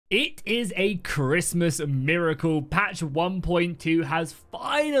It is a Christmas miracle. Patch 1.2 has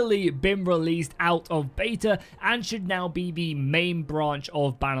finally been released out of beta and should now be the main branch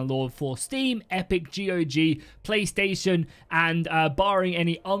of Bannerlord for Steam, Epic, GOG, PlayStation, and barring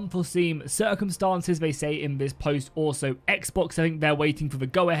any unforeseen circumstances, they say in this post, also Xbox. I think they're waiting for the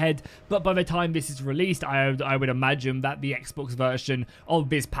go-ahead, but by the time this is released, I would imagine that the Xbox version of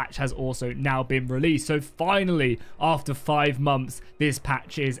this patch has also now been released. So finally, after 5 months, this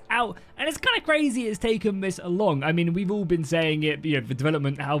patch is out, and it's kind of crazy it's taken this long. I mean, we've all been saying it, you know, the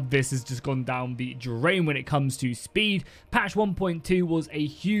development, how this has just gone down the drain when it comes to speed. Patch 1.2 was a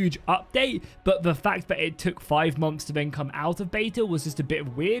huge update, but the fact that it took 5 months to then come out of beta was just a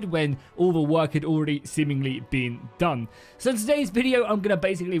bit weird when all the work had already seemingly been done. So in today's video, I'm going to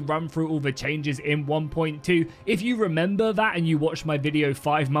basically run through all the changes in 1.2. If you remember that and you watched my video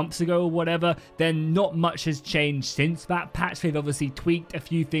 5 months ago or whatever, then not much has changed since that patch. They've obviously tweaked a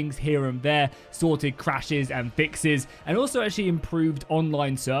few things here and there, sorted crashes and fixes, and also actually improved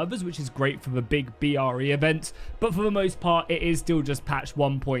online servers, which is great for the big BRE events. But for the most part, it is still just patch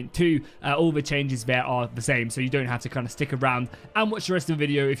 1.2. All the changes there are the same, so you don't have to kind of stick around and watch the rest of the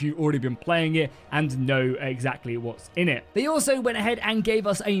video if you've already been playing it and know exactly what's in it. They also went ahead and gave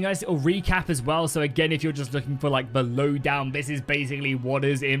us a nice little recap as well. So again, if you're just looking for like the lowdown, this is basically what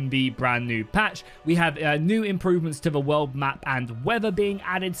is in the brand new patch. We have new improvements to the world map and weather being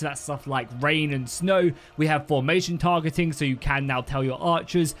added, so that's stuff like rain and snow. We have formation targeting, so you can now tell your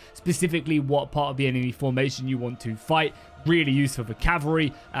archers specifically what part of the enemy formation you want to fight. Really useful for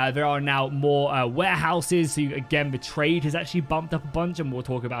cavalry. There are now more warehouses, so again, the trade has actually bumped up a bunch, and we'll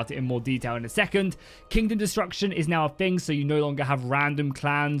talk about it in more detail in a second. Kingdom destruction is now a thing, so you no longer have random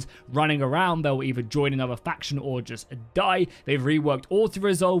clans running around. They'll either join another faction or just die. They've reworked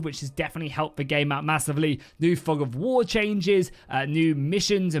auto-resolve, which has definitely helped the game out massively. New fog of war changes, new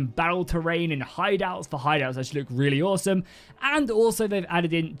missions and battle terrain and hideouts. The hideouts actually look really awesome. And also they've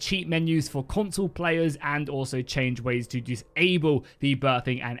added in cheat menus for console players and also changed ways to disable the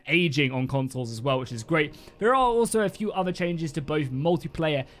birthing and aging on consoles as well, which is great. There are also a few other changes to both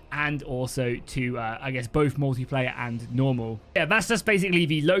multiplayer and also to, I guess, both multiplayer and normal. Yeah, that's just basically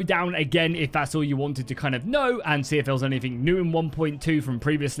the lowdown. Again, if that's all you wanted to kind of know and see if there was anything new in 1.2 from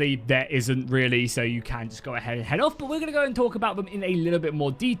previously, there isn't really, so you can just go ahead and head off. But we're going to go and talk about them in a little bit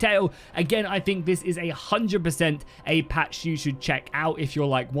more detail. Again, I think this is 100% a patch you should check out if you're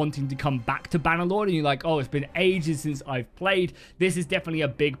like wanting to come back to Bannerlord and you're like, oh, it's been ages since I've played. This is definitely a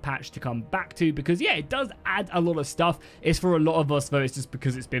big patch to come back to because, yeah, it does add a lot of stuff. It's for a lot of us, though, it's just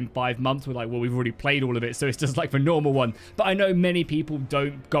because it's been 5 months. We're like, well, we've already played all of it, so it's just like the normal one. But I know many people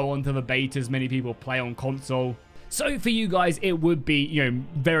don't go onto the betas. Many people play on console. So for you guys, it would be, you know,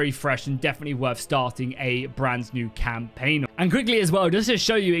 very fresh and definitely worth starting a brand new campaign. And quickly as well, just to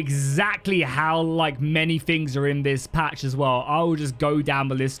show you exactly how like many things are in this patch as well, I will just go down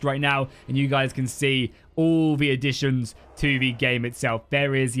the list right now and you guys can see all the additions to the game itself.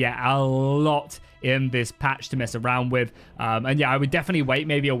 There is, yeah, a lot in this patch to mess around with, and yeah, I would definitely wait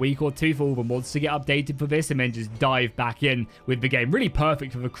maybe a week or two for all the mods to get updated for this and then just dive back in with the game. Really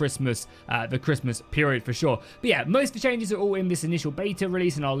perfect for the Christmas period for sure. But yeah, most of the changes are all in this initial beta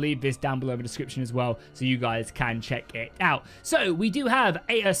release, and I'll leave this down below in the description as well so you guys can check it out. So we do have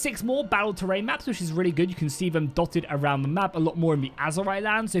 6 more battle terrain maps, which is really good. You can see them dotted around the map, a lot more in the Azerai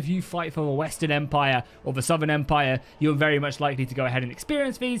land. So if you fight for the Western Empire or the Southern Empire, you're very much likely to go ahead and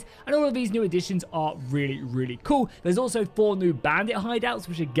experience these, and all of these new additions are really cool. There's also 4 new bandit hideouts,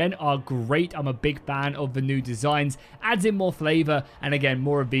 which again are great. I'm a big fan of the new designs. Adds in more flavor, and again,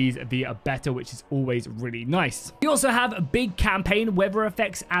 more of these the better, which is always really nice. We also have big campaign weather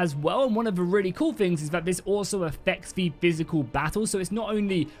effects as well, and one of the really cool things is that this also affects the physical battle. So it's not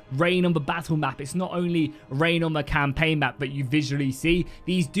only rain on the battle map, it's not only rain on the campaign map that you visually see.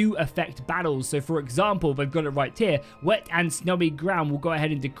 These do affect battles. So for example, they've got it right here, wet and snowy ground will go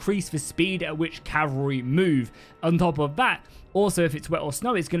ahead and decrease the speed at which cavalry move. On top of that, also, if it's wet or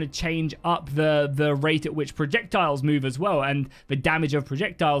snow, it's going to change up the rate at which projectiles move as well, and the damage of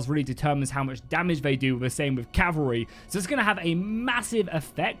projectiles really determines how much damage they do, the same with cavalry. So it's going to have a massive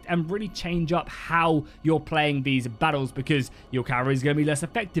effect and really change up how you're playing these battles, because your cavalry is going to be less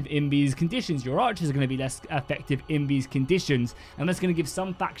effective in these conditions, your archers are going to be less effective in these conditions, and that's going to give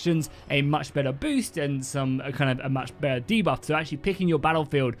some factions a much better boost and some kind of a much better debuff. So actually picking your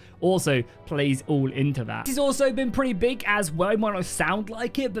battlefield also plays all into that. This has also been pretty big as well. well, it might not sound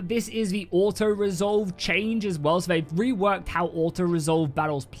like it, but this is the auto-resolve change as well. So they've reworked how auto-resolve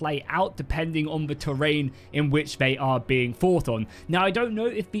battles play out depending on the terrain in which they are being fought on. Now, I don't know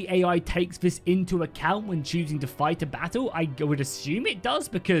if the AI takes this into account when choosing to fight a battle. I would assume it does,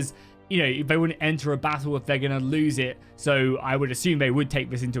 because you know, they wouldn't enter a battle if they're going to lose it. So I would assume they would take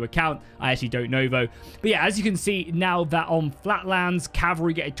this into account. I actually don't know though. But yeah, as you can see now that on flatlands,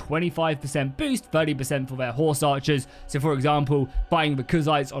 cavalry get a 25% boost, 30% for their horse archers. So for example, fighting the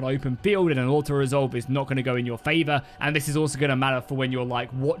Kuzites on open field and an auto-resolve is not going to go in your favor. And this is also going to matter for when you're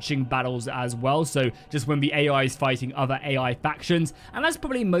like watching battles as well. So just when the AI is fighting other AI factions. And that's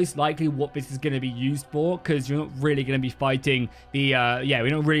probably most likely what this is going to be used for, because you're not really going to be fighting the, we're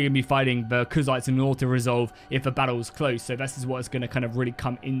not really going to be fighting the Kuzites in an auto-resolve if the battle is close. So this is what's going to kind of really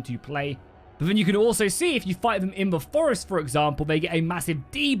come into play. But then you can also see if you fight them in the forest, for example, they get a massive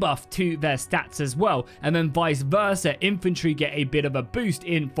debuff to their stats as well. And then vice versa, infantry get a bit of a boost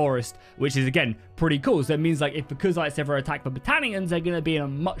in forest, which is, again, pretty cool. So it means like if the Kuzites ever attack the Battanians, they're going to be in a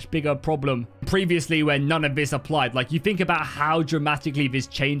much bigger problem previously when none of this applied. Like, you think about how dramatically this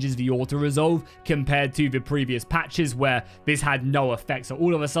changes the auto-resolve compared to the previous patches where this had no effect. So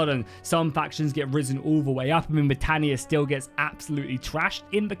all of a sudden, some factions get risen all the way up. I mean, Britannia still gets absolutely trashed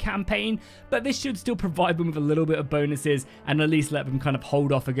in the campaign, but this should still provide them with a little bit of bonuses and at least let them kind of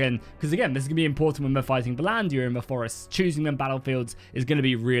hold off again. Because again, this is going to be important when they're fighting Valandia in the forests. Choosing them battlefields is going to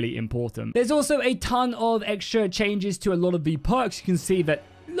be really important. There's also a ton of extra changes to a lot of the perks. You can see that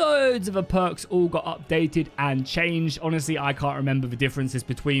loads of the perks all got updated and changed. Honestly, I can't remember the differences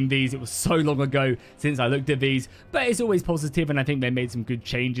between these. It was so long ago since I looked at these, but it's always positive, and I think they made some good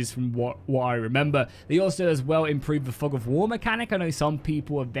changes from what I remember. They also as well improved the fog of war mechanic. I know some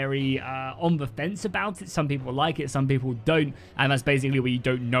people are very on the fence about it. Some people like it, some people don't, and that's basically where you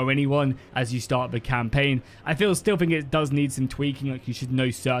don't know anyone as you start the campaign. I still think it does need some tweaking. Like, you should know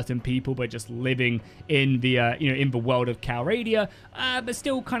certain people by just living in the in the world of Calradia, but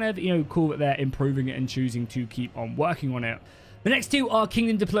still kind of, cool that they're improving it and choosing to keep on working on it. The next two are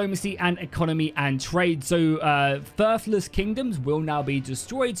Kingdom Diplomacy and Economy and Trade. So Firthless Kingdoms will now be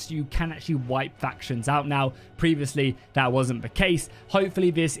destroyed, so you can actually wipe factions out now. Previously, that wasn't the case. Hopefully,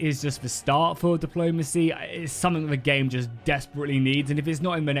 this is just the start for Diplomacy. It's something the game just desperately needs, and if it's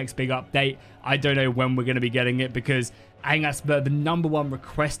not in the next big update, I don't know when we're going to be getting it, because I think that's the number one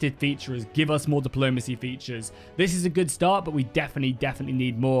requested feature is give us more diplomacy features. This is a good start, but we definitely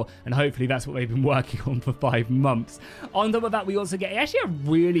need more, and hopefully that's what they've been working on for 5 months. On top of that, we also get actually a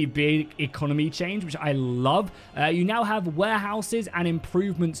really big economy change, which I love. You now have warehouses and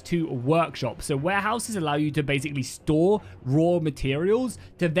improvements to workshops. So warehouses allow you to basically store raw materials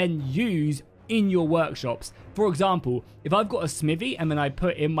to then use in your workshops. For example, if I've got a smithy and then I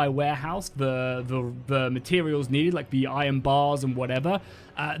put in my warehouse the materials needed, like the iron bars and whatever,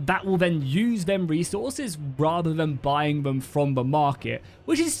 that will then use them resources rather than buying them from the market,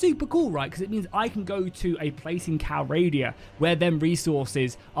 which is super cool, right? Because it means I can go to a place in Calradia where them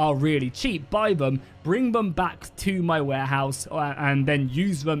resources are really cheap, buy them, bring them back to my warehouse, and then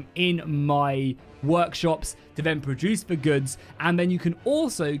use them in my workshops to then produce the goods. And then you can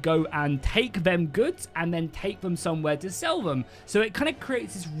also go and take them goods and then take them somewhere to sell them. So it kind of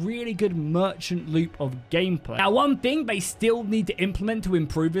creates this really good merchant loop of gameplay. Now, one thing they still need to implement to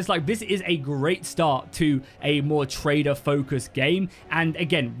improve this, like, this is a great start to a more trader focused game, and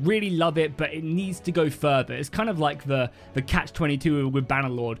again, really love it, but it needs to go further. It's kind of like the catch-22 with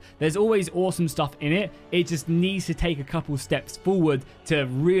Bannerlord. There's always awesome stuff in it. It just needs to take a couple steps forward to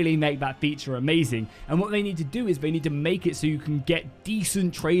really make that feature amazing. And what they need to do is they need to make it so you can get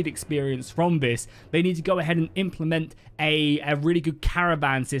decent trade experience from this. They need to go ahead and implement a really good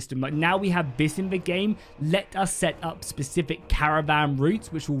caravan system. Like, now we have this in the game, let us set up specific caravan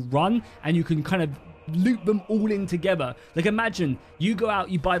routes which will run, and you can kind of loop them all in together. Like, imagine you go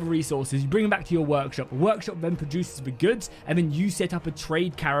out, you buy the resources, you bring them back to your workshop. The workshop then produces the goods, and then you set up a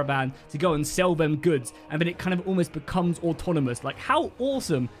trade caravan to go and sell them goods, and then it kind of almost becomes autonomous. Like, how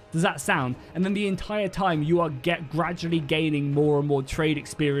awesome does that sound? And then the entire time you are gradually gaining more and more trade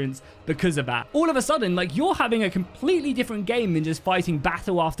experience because of that. All of a sudden, like, you're having a completely different game than just fighting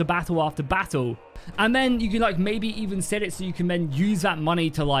battle after battle after battle. And then you can, like, maybe even set it so you can then use that money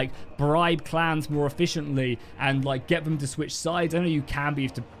to, like, bribe clans more efficiently and, like, get them to switch sides. I know you can, but you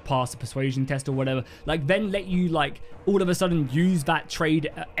have to pass a persuasion test or whatever. Like, then let you, like, all of a sudden use that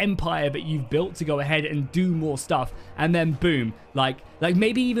trade empire that you've built to go ahead and do more stuff. And then boom, like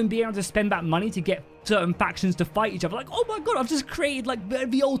maybe even even being able to spend that money to get certain factions to fight each other. Like, oh my god, I've just created like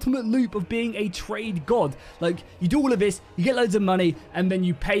the ultimate loop of being a trade god. Like, you do all of this, you get loads of money, and then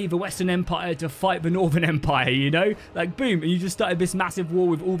you pay the Western Empire to fight the Northern Empire, you know? Like, boom, and you just started this massive war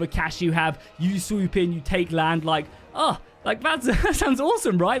with all the cash you have. You swoop in, you take land, like, oh, like that sounds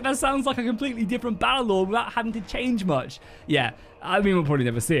awesome, right? That sounds like a completely different Bannerlord without having to change much. Yeah, I mean, we'll probably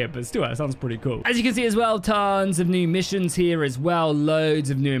never see it, but still, that sounds pretty cool. As you can see as well, tons of new missions here as well. Loads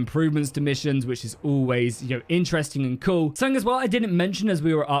of new improvements to missions, which is always, you know, interesting and cool. Something as well I didn't mention as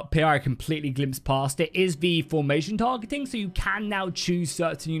we were up here, I completely glimpsed past it, is the formation targeting. So you can now choose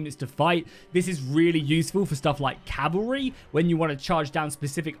certain units to fight. This is really useful for stuff like cavalry, when you want to charge down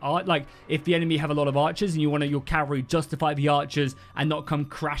specific art. Like, if the enemy have a lot of archers and you want your cavalry just to fight the archers and not come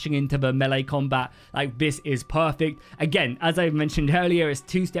crashing into the melee combat, like, this is perfect. Again, as I mentioned earlier, it's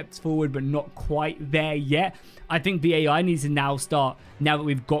 2 steps forward but not quite there yet. I think the AI needs to now start, now that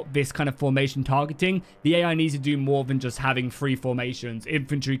we've got this kind of formation targeting, the AI needs to do more than just having 3 formations,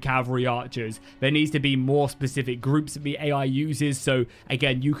 infantry, cavalry, archers. There needs to be more specific groups that the AI uses, so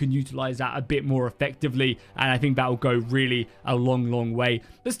again, you can utilize that a bit more effectively, and I think that will go really a long way.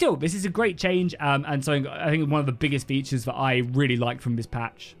 But still, this is a great change, and something I think one of the biggest features that I really like from this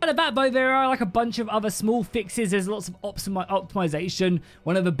patch. At that, though, there are like a bunch of other small fixes. There's lots of optimization.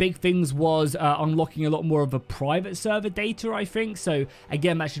 One of the big things was unlocking a lot more of the private server data, I think. So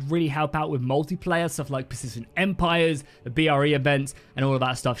again, that should really help out with multiplayer stuff like persistent empires, the BRE events, and all of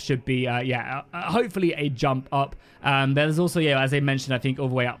that stuff should be hopefully a jump up. There's also, yeah, as I mentioned, I think all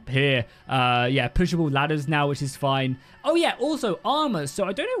the way up here, pushable ladders now, which is fine. Oh yeah, also armor. So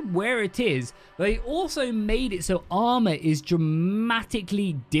I don't know where it is, but they also made it so armor is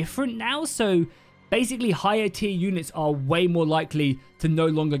dramatically different now. So basically, higher tier units are way more likely to no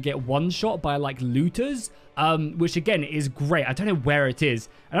longer get one-shot by, like, looters, which, again, is great. I don't know where it is,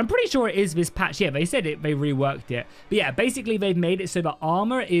 and I'm pretty sure it is this patch. Yeah, they said it, they reworked it. But yeah, basically, they've made it so that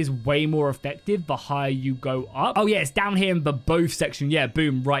armor is way more effective the higher you go up. Oh, yeah, it's down here in the both section. Yeah,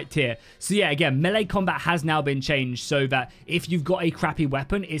 boom, right here. So, yeah, again, melee combat has now been changed so that if you've got a crappy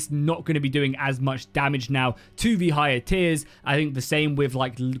weapon, it's not going to be doing as much damage now to the higher tiers. I think the same with,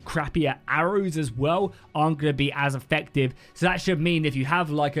 like, crappier arrows as well aren't going to be as effective. So that should mean if you have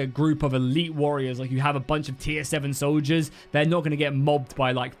like a group of elite warriors, like you have a bunch of tier 7 soldiers, they're not going to get mobbed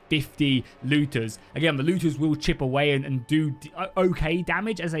by like 50 looters. Again, the looters will chip away and do okay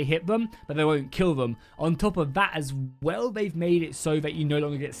damage as they hit them, but they won't kill them. On top of that as well, they've made it so that you no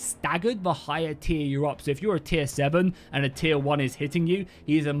longer get staggered the higher tier you're up. So if you're a tier 7 and a tier 1 is hitting you,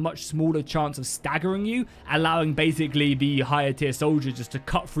 he has a much smaller chance of staggering you, allowing basically the higher tier soldier just to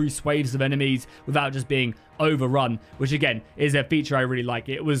cut through swathes of enemies without just being overrun, which again is a feature I really like.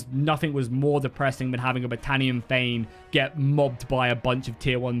 Nothing was more depressing than having a Battanian Thane get mobbed by a bunch of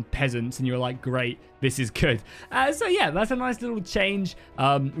tier 1 peasants and you're like, great, this is good. So yeah, that's a nice little change,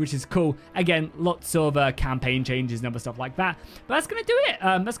 which is cool. Again, lots of campaign changes and other stuff like that, but that's gonna do it.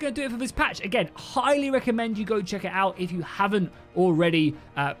 That's gonna do it for this patch. Again, highly recommend you go check it out if you haven't already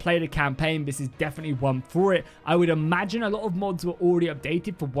played a campaign. This is definitely one for it. I would imagine a lot of mods were already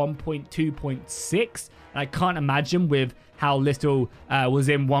updated for 1.2.6, and I can't imagine with how little was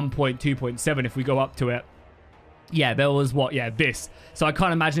in 1.2.7 if we go up to it. Yeah, there was what? Yeah, this. So I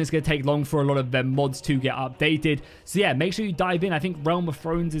can't imagine it's going to take long for a lot of them mods to get updated. So yeah, make sure you dive in. I think Realm of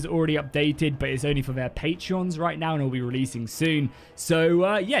Thrones is already updated, but it's only for their Patreons right now and it'll be releasing soon.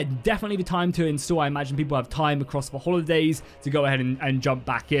 So yeah, definitely the time to install. I imagine people have time across the holidays to go ahead and jump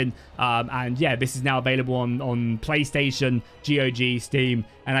back in. And yeah, this is now available on PlayStation, GOG, Steam,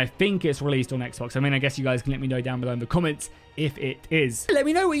 and I think it's released on Xbox. I mean, I guess you guys can let me know down below in the comments if it is. Let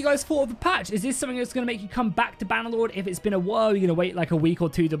me know what you guys thought of the patch. Is this something that's going to make you come back to Bannerlord? If it's been a while, you're going to wait like a week or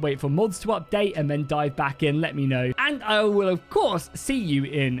two to wait for mods to update and then dive back in, let me know. And I will, of course, see you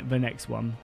in the next one.